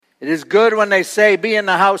It is good when they say, be in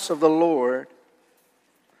the house of the Lord.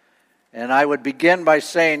 And I would begin by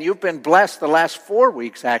saying, you've been blessed the last 4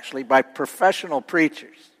 weeks, actually, by professional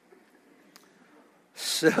preachers.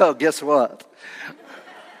 So, guess what?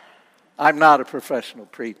 I'm not a professional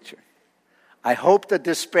preacher. I hope the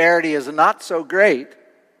disparity is not so great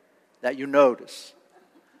that you notice.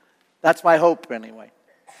 That's my hope, anyway.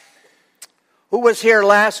 Who was here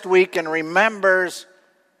last week and remembers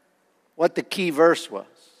what the key verse was?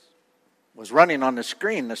 It was running on the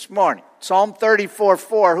screen this morning. Psalm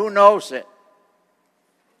 34:4. Who knows it?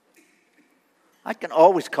 I can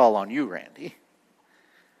always call on you, Randy.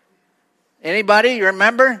 Anybody? You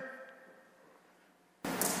remember?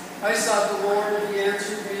 I sought the Lord, and He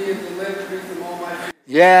answered me and delivered me from all my fears.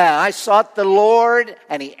 Yeah, I sought the Lord,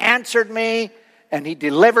 and He answered me, and He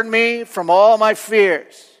delivered me from all my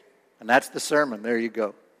fears. And that's the sermon. There you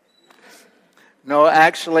go. No,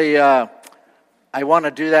 actually, I want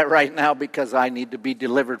to do that right now because I need to be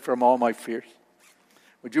delivered from all my fears.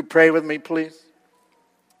 Would you pray with me, please?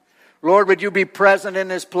 Lord, would you be present in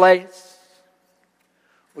this place?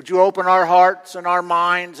 Would you open our hearts and our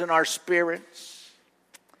minds and our spirits?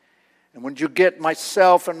 And would you get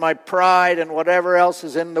myself and my pride and whatever else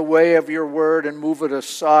is in the way of your word and move it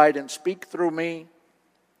aside and speak through me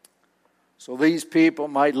so these people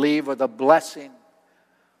might leave with a blessing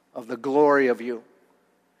of the glory of you.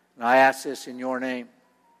 And I ask this in your name.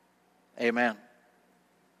 Amen.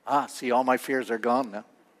 See, all my fears are gone now.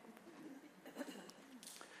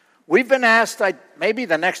 We've been asked, maybe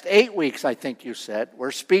the next 8 weeks, I think you said,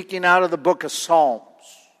 we're speaking out of the book of Psalms.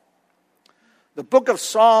 The book of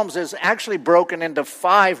Psalms is actually broken into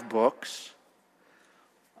 5 books.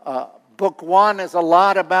 Book 1 is a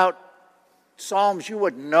lot about Psalms you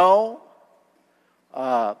would know.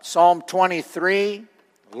 Psalm 23,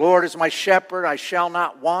 the Lord is my shepherd, I shall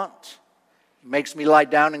not want. He makes me lie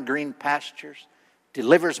down in green pastures,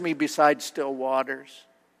 delivers me beside still waters.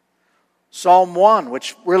 Psalm 1,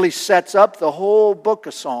 which really sets up the whole book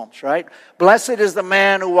of Psalms, right? Blessed is the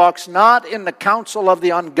man who walks not in the counsel of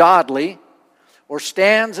the ungodly, or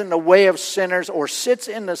stands in the way of sinners, or sits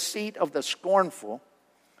in the seat of the scornful.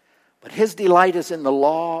 But his delight is in the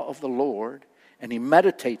law of the Lord, and he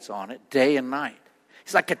meditates on it day and night.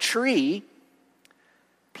 He's like a tree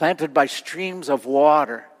planted by streams of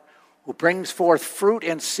water, who brings forth fruit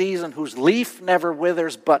in season, whose leaf never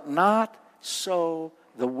withers, but not so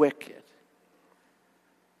the wicked.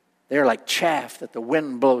 They're like chaff that the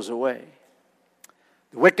wind blows away.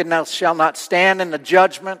 The wicked now shall not stand in the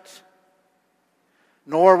judgment,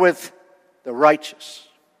 nor with the righteous,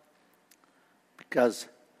 because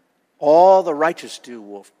all the righteous do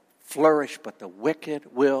will flourish, but the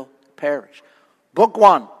wicked will perish. Book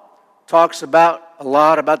 1 talks a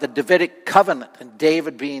lot about the Davidic covenant and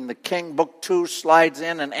David being the king. Book 2 slides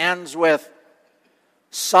in and ends with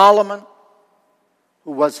Solomon,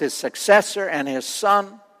 who was his successor, and his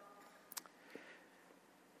son.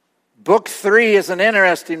 Book 3 is an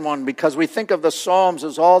interesting one because we think of the Psalms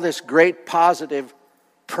as all this great positive,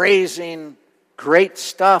 praising, great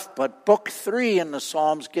stuff. But Book 3 in the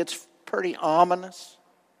Psalms gets pretty ominous.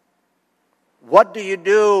 What do you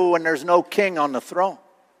do when there's no king on the throne?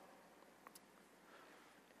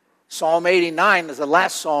 Psalm 89 is the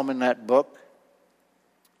last psalm in that book.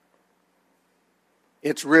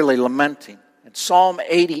 It's really lamenting. And Psalm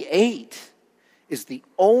 88 is the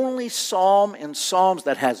only psalm in Psalms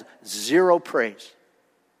that has zero praise.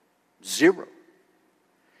 Zero.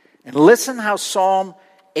 And listen how Psalm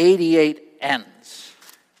 88 ends.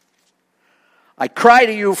 I cry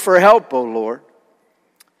to you for help, O Lord.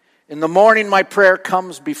 In the morning my prayer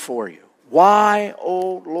comes before you. Why,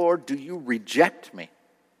 O Lord, do you reject me?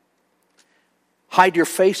 Hide your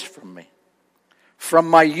face from me. From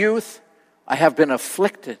my youth I have been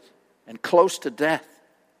afflicted and close to death.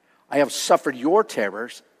 I have suffered your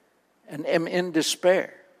terrors and am in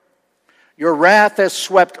despair. Your wrath has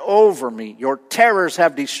swept over me. Your terrors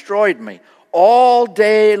have destroyed me. All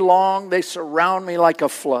day long they surround me like a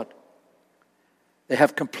flood. They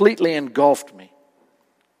have completely engulfed me.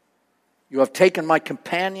 You have taken my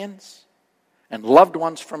companions and loved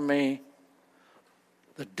ones from me.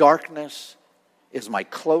 The darkness is my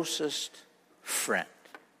closest friend.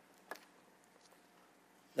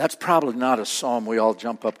 That's probably not a psalm we all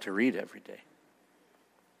jump up to read every day.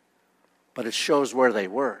 But it shows where they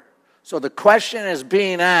were. So the question is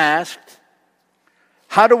being asked,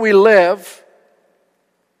 how do we live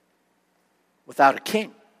without a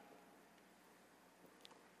king?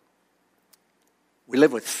 We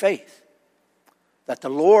live with faith that the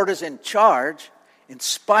Lord is in charge in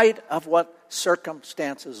spite of what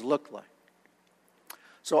circumstances look like.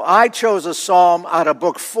 So I chose a psalm out of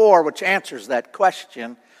book 4, which answers that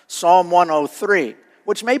question, Psalm 103,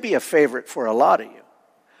 which may be a favorite for a lot of you.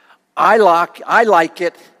 I like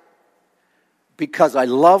it because I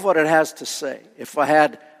love what it has to say. If I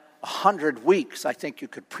had 100 weeks, I think you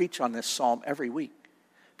could preach on this psalm every week,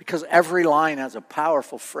 because every line has a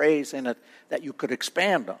powerful phrase in it that you could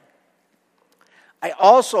expand on. I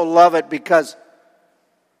also love it because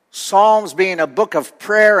Psalms being a book of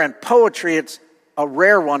prayer and poetry, it's a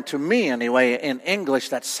rare one to me anyway in English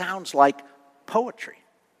that sounds like poetry.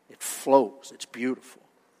 It flows, it's beautiful.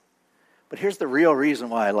 But here's the real reason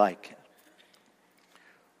why I like it.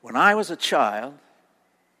 When I was a child,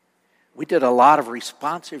 we did a lot of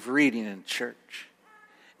responsive reading in church.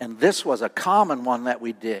 And this was a common one that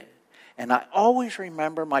we did. And I always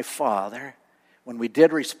remember my father, when we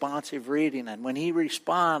did responsive reading, and when he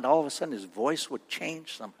responded, all of a sudden his voice would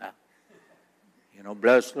change somehow. You know,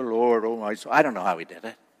 bless the Lord, oh my soul. I don't know how he did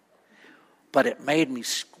it. But it made me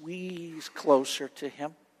squeeze closer to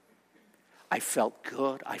him. I felt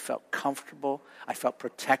good. I felt comfortable. I felt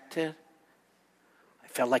protected. I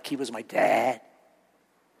felt like he was my dad.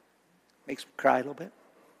 Makes me cry a little bit,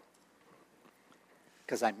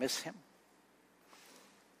 because I miss him.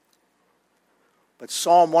 But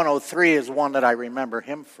Psalm 103 is one that I remember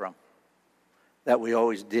him from, that we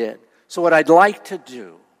always did. So what I'd like to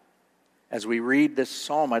do, as we read this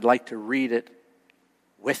psalm, I'd like to read it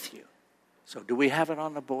with you. So do we have it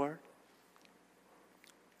on the board?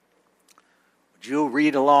 Would you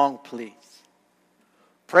read along, please?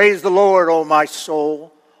 Praise the Lord, O my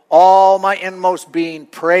soul. All my inmost being,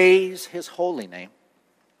 praise his holy name.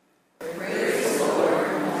 Praise the Lord,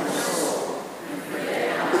 O my soul, and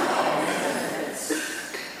forget not all his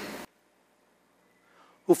benefits.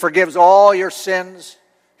 Who forgives all your sins,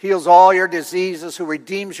 heals all your diseases, who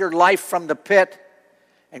redeems your life from the pit,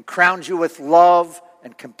 and crowns you with love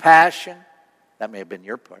and compassion. That may have been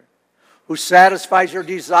your part. Who satisfies your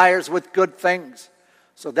desires with good things,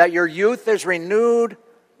 so that your youth is renewed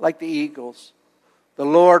like the eagles. The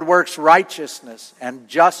Lord works righteousness and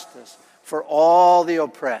justice for all the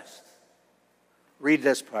oppressed. Read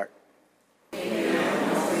this part.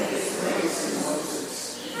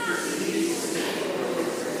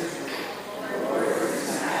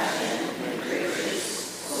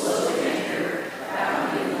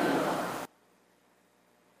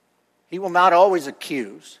 He will not always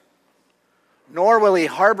accuse, nor will he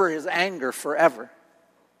harbor his anger forever.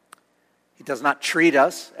 He does not treat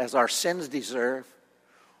us as our sins deserve,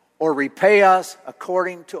 or repay us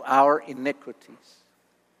according to our iniquities.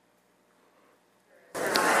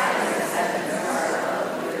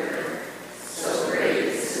 So great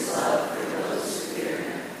is his love for those who fear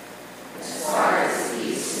him. As far as the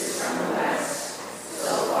east is from the west,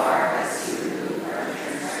 so far has he removed our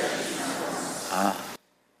transgressions from us.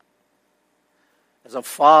 As a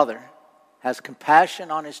father has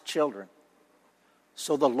compassion on his children,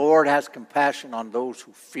 so the Lord has compassion on those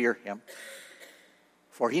who fear him.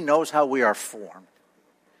 For he knows how we are formed.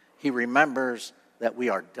 He remembers that we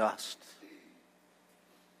are dust.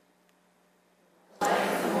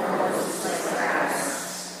 Like the mortals, like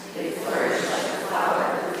grass, they flourish like the flower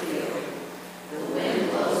of the field. The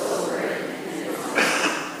wind blows over it, and it is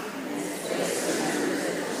gone, and its place remembers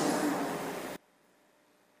it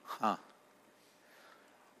no more.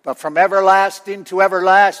 But from everlasting to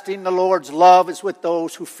everlasting, the Lord's love is with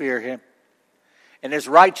those who fear him, and his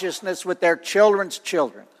righteousness with their children's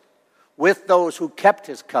children, with those who kept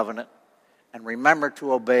his covenant and remembered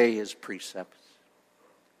to obey his precepts.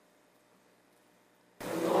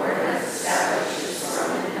 The Lord has established his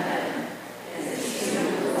throne in heaven, and his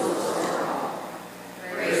kingdom rules over all.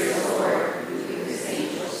 Praise the Lord, who through his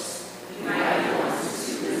angels, you mighty ones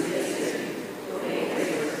who do his bidding, obey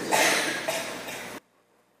his orders.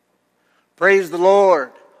 Praise the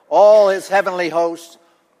Lord, all his heavenly hosts.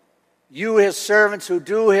 You, his servants who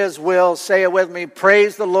do his will, say it with me.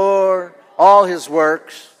 Praise the Lord, all his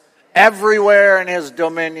works, everywhere in his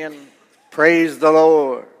dominion. Praise the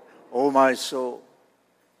Lord, O my soul.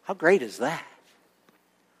 How great is that?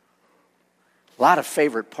 A lot of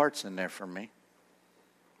favorite parts in there for me.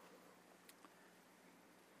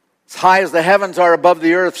 As high as the heavens are above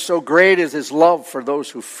the earth, so great is his love for those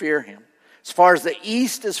who fear him. As far as the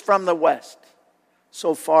east is from the west,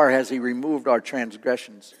 so far has he removed our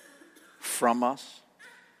transgressions from us.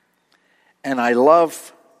 And I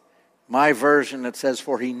love my version that says,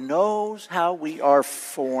 for he knows how we are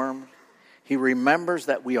formed. He remembers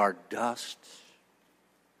that we are dust.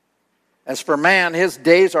 As for man, his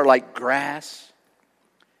days are like grass.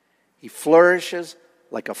 He flourishes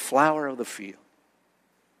like a flower of the field.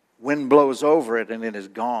 Wind blows over it and it is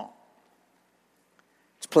gone.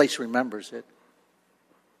 This place remembers it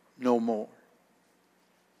no more.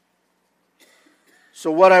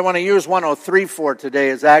 So what I want to use 103 for today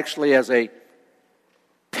is actually as a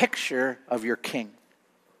picture of your King.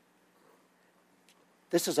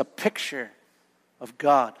 This is a picture of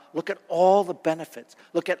God. Look at all the benefits.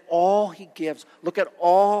 Look at all He gives. Look at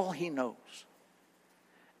all He knows.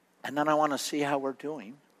 And then I want to see how we're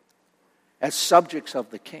doing as subjects of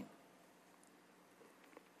the King.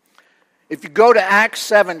 If you go to Acts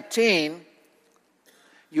 17,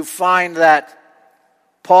 you find that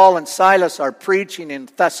Paul and Silas are preaching in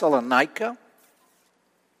Thessalonica.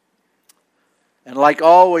 And like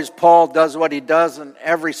always, Paul does what he does, and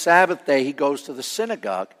every Sabbath day he goes to the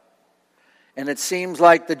synagogue. And it seems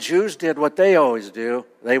like the Jews did what they always do.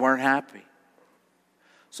 They weren't happy.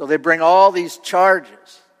 So they bring all these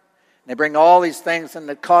charges. They bring all these things, and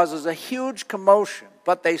it causes a huge commotion.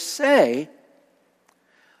 But they say,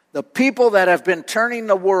 the people that have been turning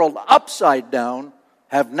the world upside down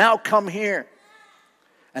have now come here.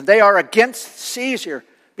 And they are against Caesar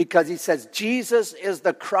because he says Jesus is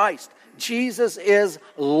the Christ. Jesus is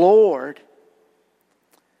Lord.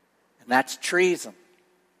 And that's treason.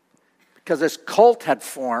 Because this cult had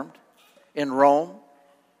formed in Rome.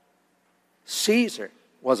 Caesar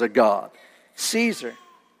was a god. Caesar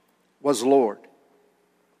was Lord.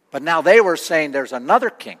 But now they were saying there's another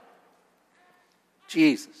king.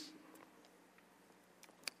 Jesus.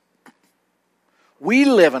 We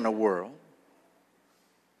live in a world.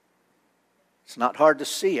 It's not hard to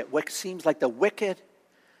see it. It seems like the wicked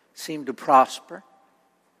seem to prosper.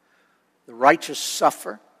 The righteous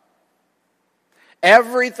suffer.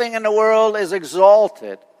 Everything in the world is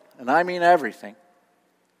exalted, and I mean everything,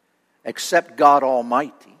 except God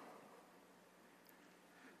Almighty.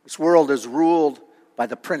 This world is ruled by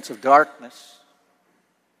the prince of darkness.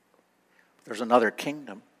 There's another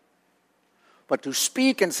kingdom. But to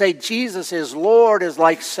speak and say Jesus is Lord is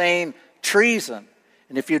like saying treason.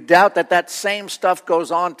 And if you doubt that that same stuff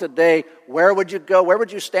goes on today, where would you go? Where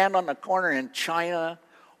would you stand on the corner in China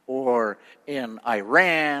or in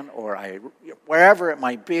Iran or wherever it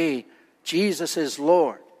might be? Jesus is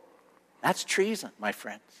Lord. That's treason, my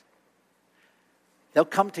friends. They'll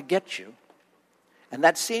come to get you. And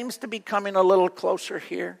that seems to be coming a little closer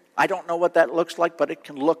here. I don't know what that looks like, but it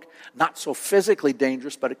can look not so physically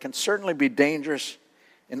dangerous, but it can certainly be dangerous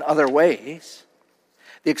in other ways.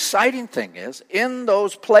 The exciting thing is, in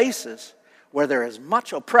those places where there is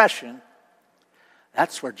much oppression,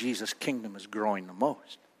 that's where Jesus' kingdom is growing the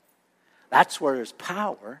most. That's where His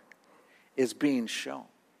power is being shown.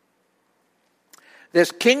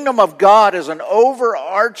 This kingdom of God is an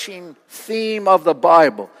overarching theme of the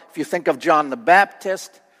Bible. If you think of John the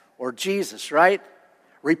Baptist or Jesus, right?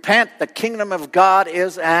 Repent, the kingdom of God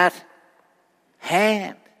is at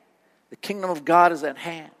hand. The kingdom of God is at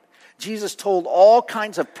hand. Jesus told all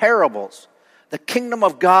kinds of parables. The kingdom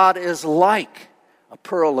of God is like a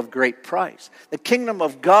pearl of great price. The kingdom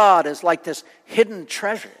of God is like this hidden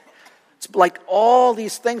treasure. It's like all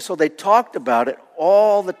these things, so they talked about it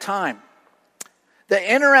all the time.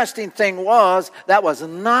 The interesting thing was, that was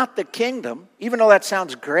not the kingdom, even though that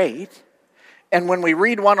sounds great. And when we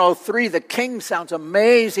read 103, the king sounds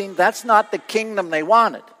amazing. That's not the kingdom they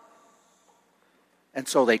wanted. And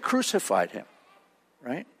so they crucified Him,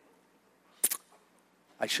 right?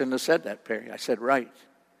 I shouldn't have said that, Perry. I said right.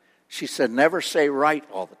 She said, never say right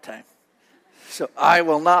all the time. So I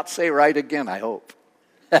will not say right again, I hope.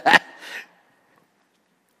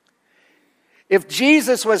 If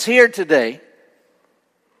Jesus was here today,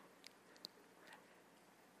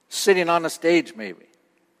 sitting on a stage maybe,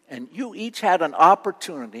 and you each had an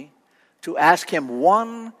opportunity to ask Him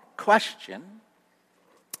one question,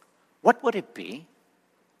 what would it be?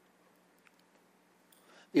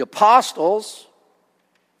 The apostles,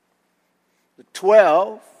 the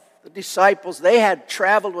 12, the disciples, they had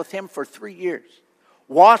traveled with Him for 3 years,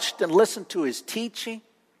 watched and listened to His teaching.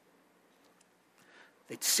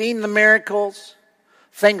 They'd seen the miracles,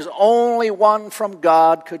 things only one from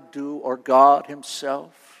God could do, or God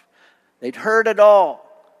Himself. They'd heard it all.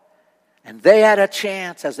 And they had a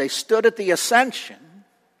chance, as they stood at the ascension,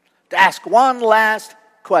 to ask one last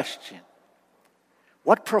question.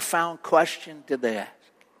 What profound question did they ask?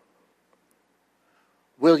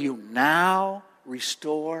 Will you now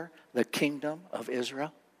restore the kingdom of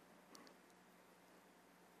Israel?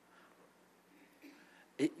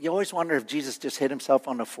 You always wonder if Jesus just hit Himself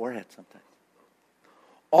on the forehead sometimes.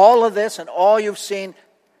 All of this and all you've seen,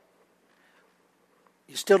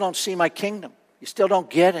 you still don't see my kingdom. You still don't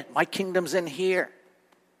get it. My kingdom's in here.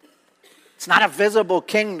 It's not a visible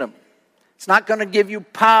kingdom. It's not going to give you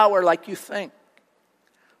power like you think.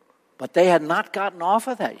 But they had not gotten off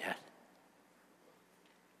of that yet.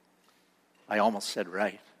 I almost said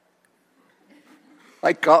right.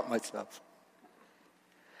 I caught myself.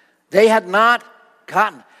 They had not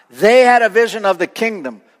gotten. They had a vision of the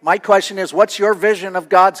kingdom. My question is, what's your vision of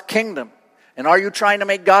God's kingdom? And are you trying to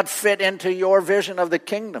make God fit into your vision of the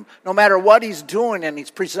kingdom? No matter what he's doing, and he's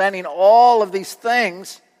presenting all of these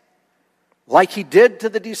things like he did to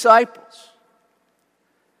the disciples.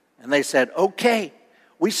 And they said, okay,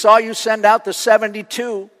 we saw you send out the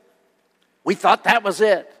 72. We thought that was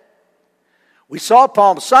it. We saw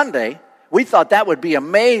Palm Sunday. We thought that would be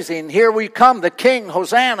amazing. Here we come, the King,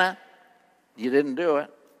 Hosanna. You didn't do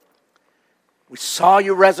it. We saw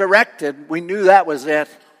you resurrected. We knew that was it.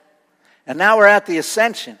 And now we're at the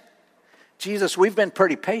ascension. Jesus, we've been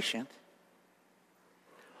pretty patient.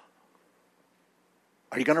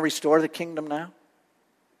 Are you going to restore the kingdom now?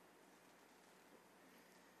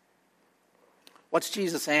 What's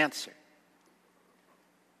Jesus' answer?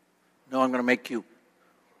 No, I'm going to make you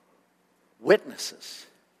witnesses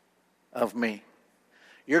of me.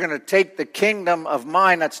 You're going to take the kingdom of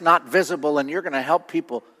mine that's not visible, and you're going to help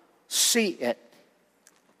people see it.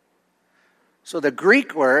 So the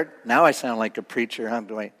Greek word, now I sound like a preacher, huh,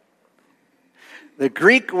 Dwayne? The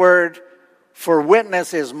Greek word for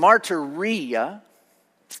witness is martyria.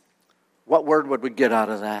 What word would we get out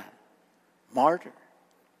of that? Martyr.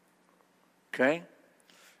 Okay?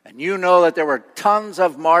 And you know that there were tons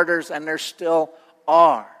of martyrs, and there still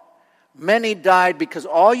are. Many died because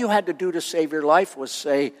all you had to do to save your life was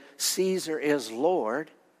say, Caesar is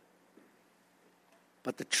Lord.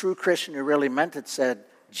 But the true Christian who really meant it said,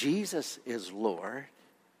 Jesus is Lord.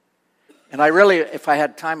 And I really, if I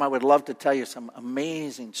had time, I would love to tell you some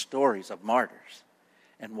amazing stories of martyrs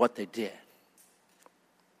and what they did.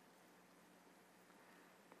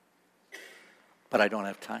 But I don't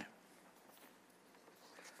have time.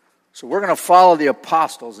 So we're going to follow the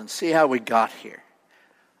apostles and see how we got here.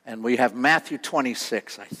 And we have Matthew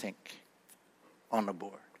 26, I think, on the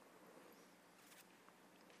board.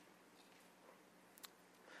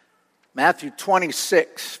 Matthew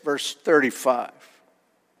 26, verse 35.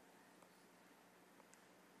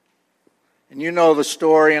 And you know the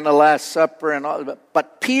story in the Last Supper and all.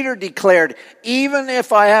 But Peter declared, even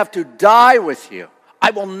if I have to die with you,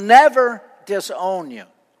 I will never disown you.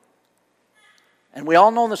 And we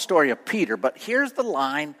all know the story of Peter, but here's the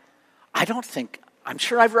line. I'm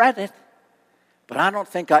sure I've read it, but I don't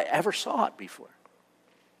think I ever saw it before.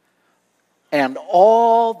 And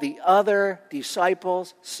all the other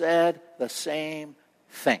disciples said the same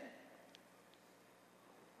thing.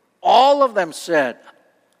 All of them said,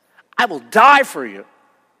 I will die for you.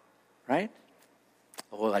 Right?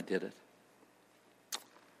 Oh, I did it.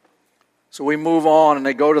 So we move on and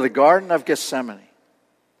they go to the Garden of Gethsemane.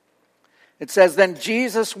 It says, then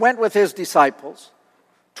Jesus went with his disciples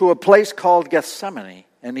to a place called Gethsemane,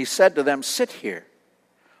 and he said to them, sit here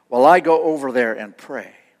while I go over there and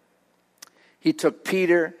pray. He took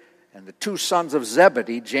Peter and the two sons of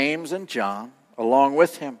Zebedee, James and John, along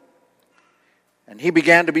with him. And he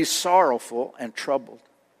began to be sorrowful and troubled.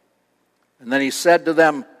 And then he said to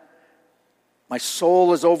them, my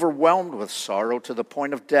soul is overwhelmed with sorrow to the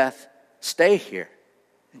point of death. Stay here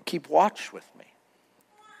and keep watch with me.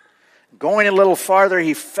 Going a little farther,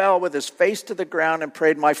 he fell with his face to the ground and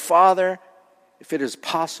prayed, my Father, if it is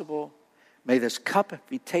possible, may this cup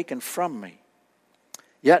be taken from me.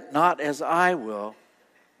 Yet not as I will,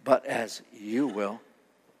 but as you will.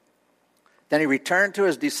 Then he returned to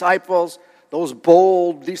his disciples, those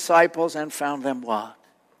bold disciples, and found them what?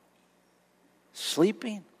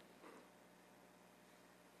 Sleeping.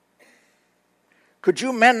 Could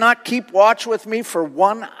you men not keep watch with me for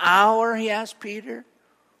 1 hour, he asked Peter.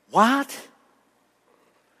 What?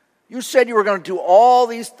 You said you were going to do all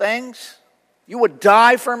these things? You would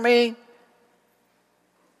die for me?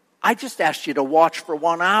 I just asked you to watch for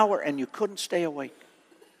 1 hour and you couldn't stay awake.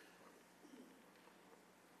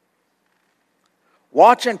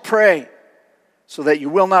 Watch and pray so that you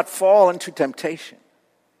will not fall into temptation.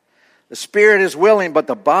 The spirit is willing, but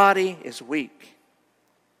the body is weak.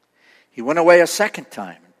 He went away a second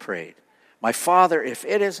time and prayed, my Father, if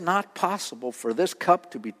it is not possible for this cup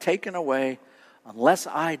to be taken away unless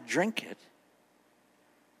I drink it,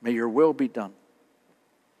 may your will be done.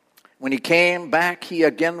 When he came back, he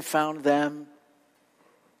again found them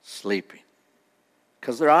sleeping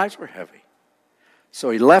because their eyes were heavy. So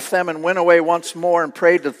he left them and went away once more and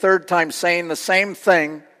prayed the third time, saying the same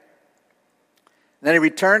thing. And then he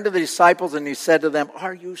returned to the disciples and he said to them,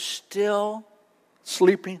 are you still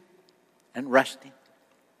sleeping and resting?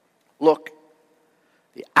 Look,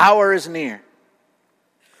 the hour is near.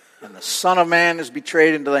 And the Son of Man is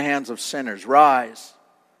betrayed into the hands of sinners. Rise,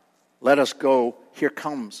 let us go. Here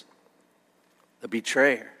comes the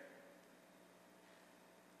betrayer.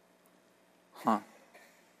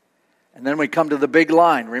 And then we come to the big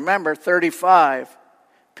line. Remember, 35,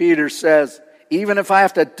 Peter says, even if I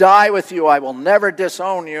have to die with you, I will never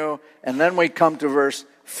disown you. And then we come to verse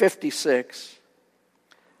 56.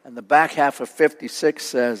 And the back half of 56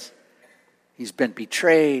 says, he's been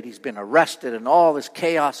betrayed, he's been arrested, and all this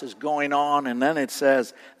chaos is going on. And then it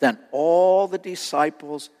says, then all the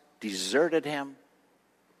disciples deserted him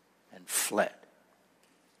and fled.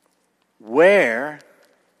 Where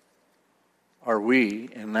are we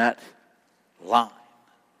in that line?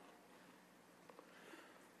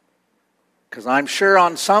 Because I'm sure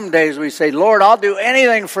on some days we say, Lord, I'll do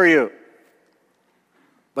anything for you.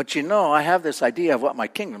 But you know, I have this idea of what my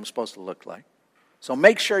kingdom's supposed to look like. So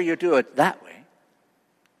make sure you do it that way.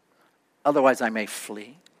 Otherwise, I may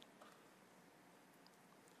flee.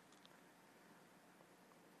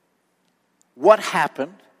 What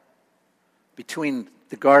happened between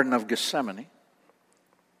the Garden of Gethsemane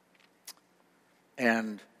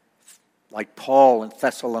and, like Paul in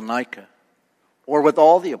Thessalonica, or with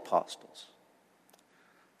all the apostles,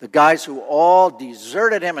 the guys who all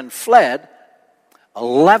deserted him and fled,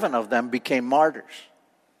 11 of them became martyrs.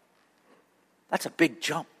 That's a big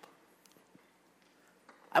jump.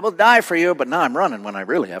 I will die for you, but now I'm running when I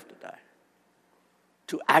really have to die.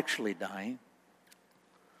 To actually dying.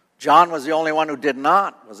 John was the only one who did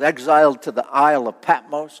not, was exiled to the Isle of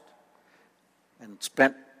Patmos and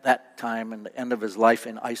spent that time and the end of his life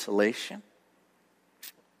in isolation.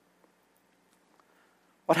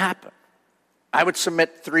 What happened? I would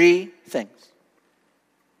submit 3 things.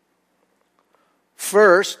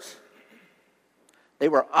 First, they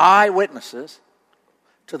were eyewitnesses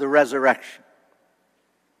to the resurrection.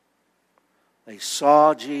 They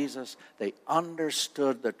saw Jesus. They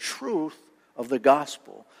understood the truth of the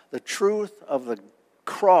gospel, the truth of the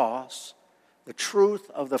cross, the truth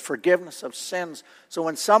of the forgiveness of sins. So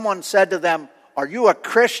when someone said to them, are you a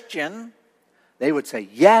Christian? They would say,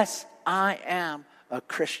 yes, I am a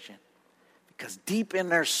Christian. Because deep in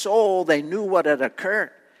their soul, they knew what had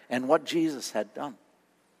occurred and what Jesus had done.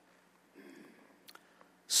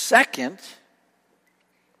 Second,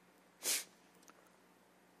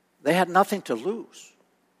 they had nothing to lose.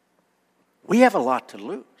 We have a lot to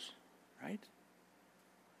lose, right?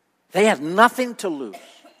 They had nothing to lose.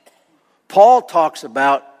 Paul talks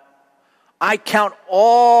about, I count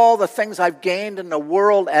all the things I've gained in the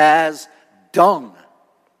world as dung.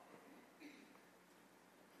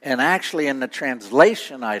 And actually in the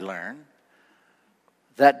translation I learned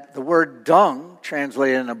that the word dung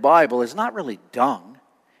translated in the Bible is not really dung.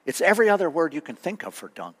 It's every other word you can think of for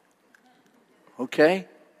dung. Okay?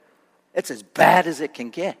 It's as bad as it can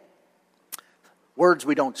get. Words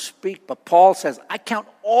we don't speak, but Paul says, I count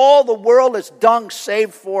all the world as dung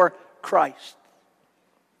save for Christ.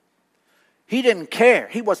 He didn't care.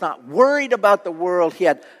 He was not worried about the world. He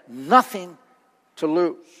had nothing to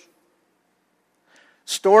lose.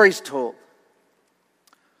 Stories told.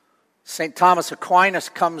 St. Thomas Aquinas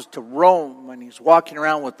comes to Rome when he's walking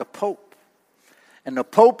around with the Pope. And the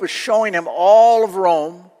Pope is showing him all of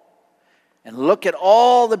Rome. And look at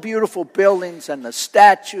all the beautiful buildings and the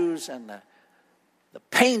statues and the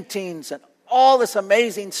paintings and all this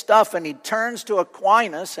amazing stuff. And he turns to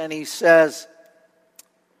Aquinas and he says,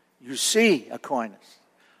 you see, Aquinas,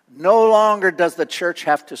 no longer does the church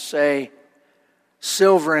have to say,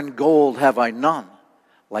 silver and gold have I none,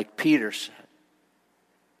 like Peter said.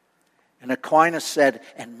 And Aquinas said,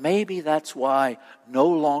 and maybe that's why no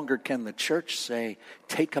longer can the church say,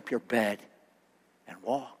 take up your bed and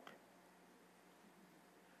walk.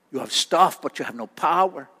 You have stuff, but you have no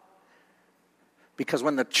power. Because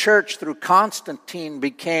when the church, through Constantine,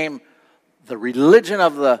 became the religion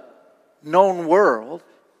of the known world,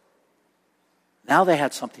 now they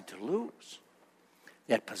had something to lose.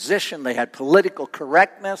 They had position, they had political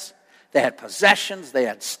correctness, they had possessions, they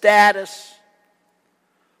had status.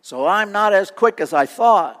 So I'm not as quick as I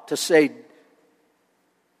thought to say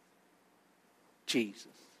Jesus,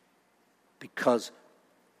 because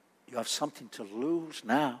you have something to lose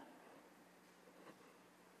now.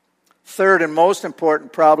 Third and most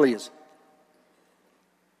important probably is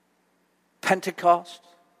Pentecost.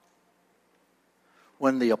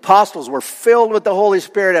 When the apostles were filled with the Holy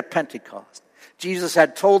Spirit at Pentecost, Jesus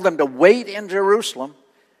had told them to wait in Jerusalem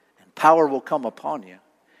and power will come upon you.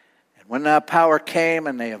 And when that power came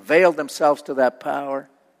and they availed themselves to that power,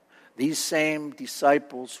 these same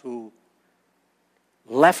disciples who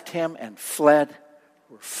left him and fled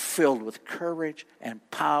were filled with courage and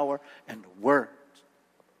power and words.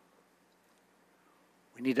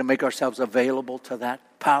 We need to make ourselves available to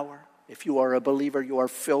that power. If you are a believer, you are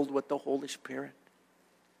filled with the Holy Spirit.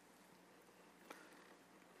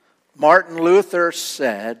 Martin Luther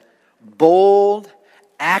said, bold,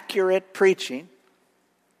 accurate preaching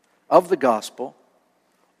of the gospel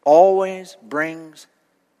always brings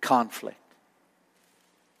conflict.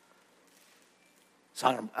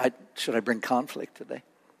 So should I bring conflict today?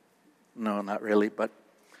 No, not really. But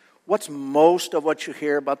what's most of what you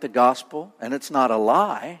hear about the gospel? And it's not a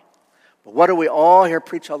lie. But what do we all hear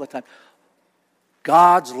preach all the time?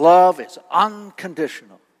 God's love is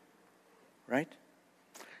unconditional. Right?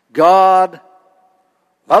 God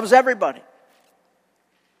loves everybody.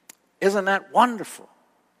 Isn't that wonderful?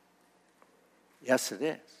 Yes, it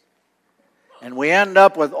is. And we end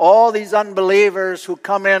up with all these unbelievers who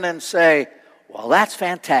come in and say, well, that's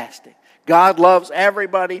fantastic. God loves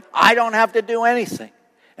everybody. I don't have to do anything.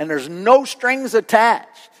 And there's no strings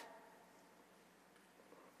attached.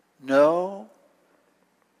 No.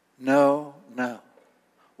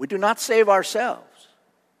 We do not save ourselves.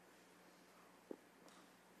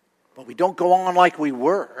 But we don't go on like we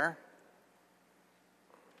were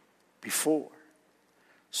before.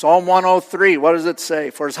 Psalm 103, what does it say?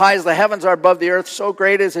 For as high as the heavens are above the earth, so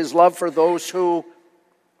great is his love for those who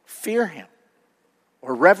fear him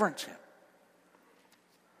or reverence him.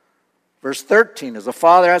 Verse 13, as the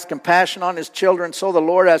Father has compassion on his children, so the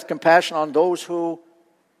Lord has compassion on those who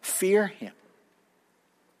fear him.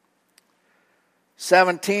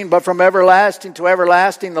 17, but from everlasting to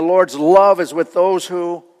everlasting, the Lord's love is with those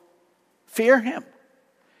who fear him.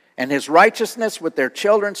 And his righteousness with their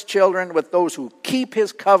children's children, with those who keep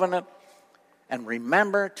his covenant and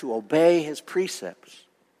remember to obey his precepts.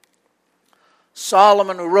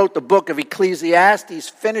 Solomon, who wrote the book of Ecclesiastes,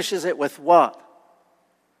 finishes it with what?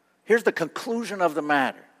 Here's the conclusion of the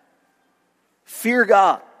matter. Fear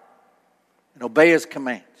God and obey his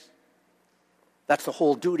commands. That's the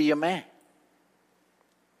whole duty of man.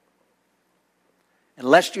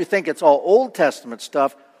 Unless you think it's all Old Testament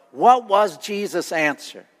stuff, what was Jesus'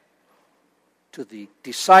 answer to the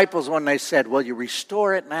disciples when they said, will you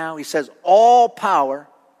restore it now? He says, all power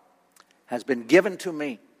has been given to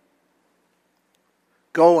me.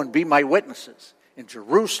 Go and be my witnesses in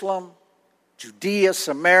Jerusalem, Judea,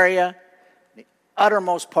 Samaria, the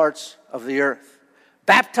uttermost parts of the earth.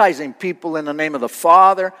 Baptizing people in the name of the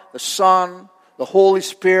Father, the Son, the Holy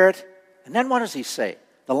Spirit. And then what does he say?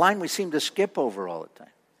 The line we seem to skip over all the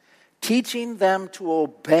time. Teaching them to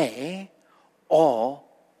obey all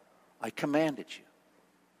I commanded you.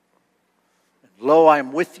 And lo, I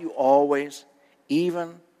am with you always,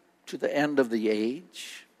 even to the end of the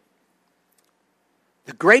age.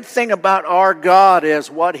 The great thing about our God is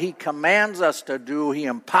what he commands us to do, he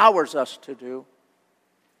empowers us to do.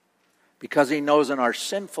 Because he knows in our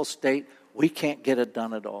sinful state, we can't get it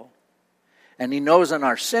done at all. And he knows in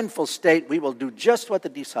our sinful state, we will do just what the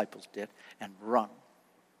disciples did and run.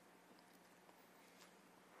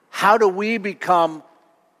 How do we become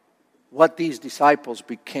what these disciples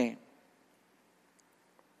became?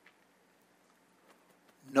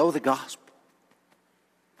 Know the gospel.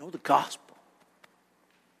 Know the gospel.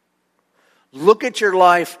 Look at your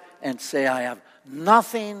life and say, I have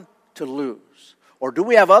nothing to lose. Or do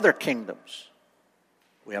we have other kingdoms?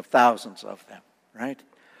 We have thousands of them, right?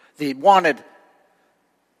 They wanted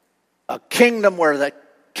a kingdom where the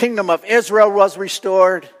kingdom of Israel was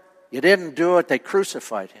restored. You didn't do it. They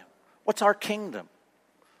crucified him. What's our kingdom?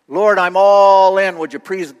 Lord, I'm all in. Would you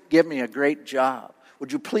please give me a great job?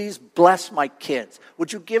 Would you please bless my kids?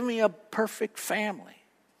 Would you give me a perfect family?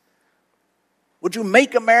 Would you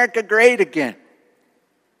make America great again?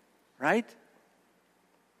 Right?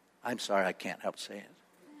 I'm sorry, I can't help saying it.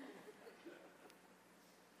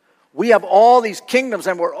 We have all these kingdoms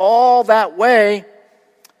and we're all that way.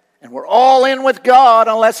 And we're all in with God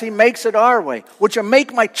unless he makes it our way. Would you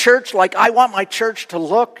make my church like I want my church to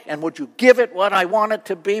look? And would you give it what I want it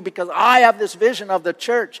to be? Because I have this vision of the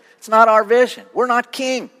church. It's not our vision. We're not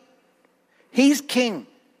king. He's king.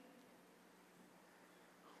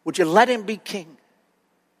 Would you let him be king?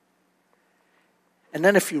 And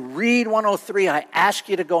then if you read 103, I ask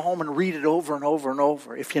you to go home and read it over and over and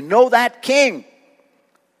over. If you know that king,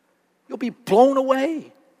 you'll be blown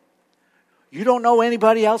away. You don't know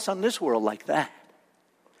anybody else on this world like that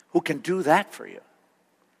who can do that for you.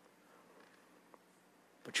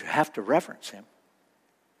 But you have to reverence him.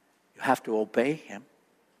 You have to obey him.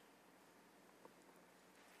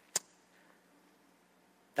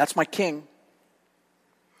 That's my king.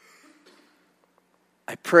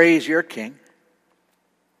 I praise your king.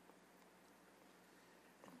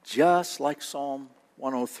 Just like Psalm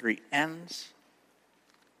 103 ends,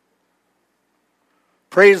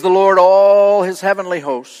 Praise the Lord, all his heavenly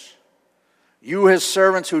hosts, you his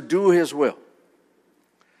servants who do his will.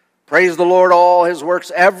 Praise the Lord, all his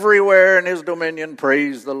works everywhere in his dominion.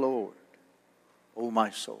 Praise the Lord, O my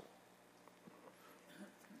soul.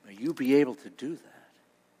 May you be able to do that.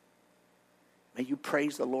 May you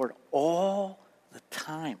praise the Lord all the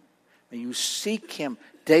time. May you seek him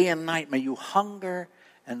day and night. May you hunger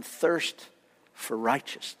and thirst for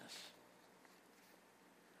righteousness.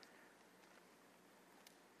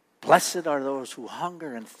 Blessed are those who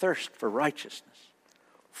hunger and thirst for righteousness,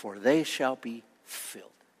 for they shall be filled.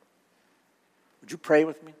 Would you pray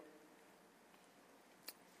with me?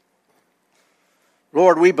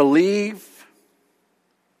 Lord, we believe.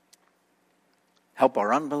 Help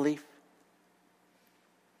our unbelief.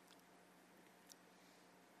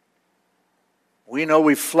 We know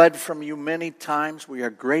we've fled from you many times. We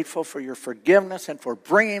are grateful for your forgiveness and for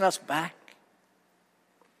bringing us back.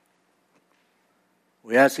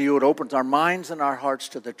 We ask that you would open our minds and our hearts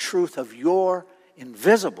to the truth of your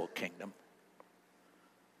invisible kingdom,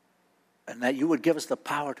 and that you would give us the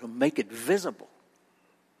power to make it visible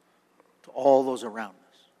to all those around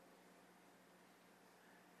us.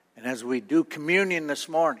 And as we do communion this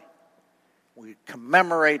morning, we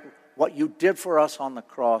commemorate what you did for us on the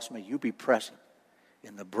cross. May you be present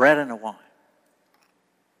in the bread and the wine.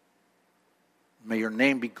 May your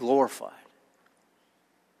name be glorified.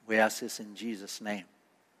 We ask this in Jesus' name.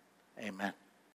 Amen.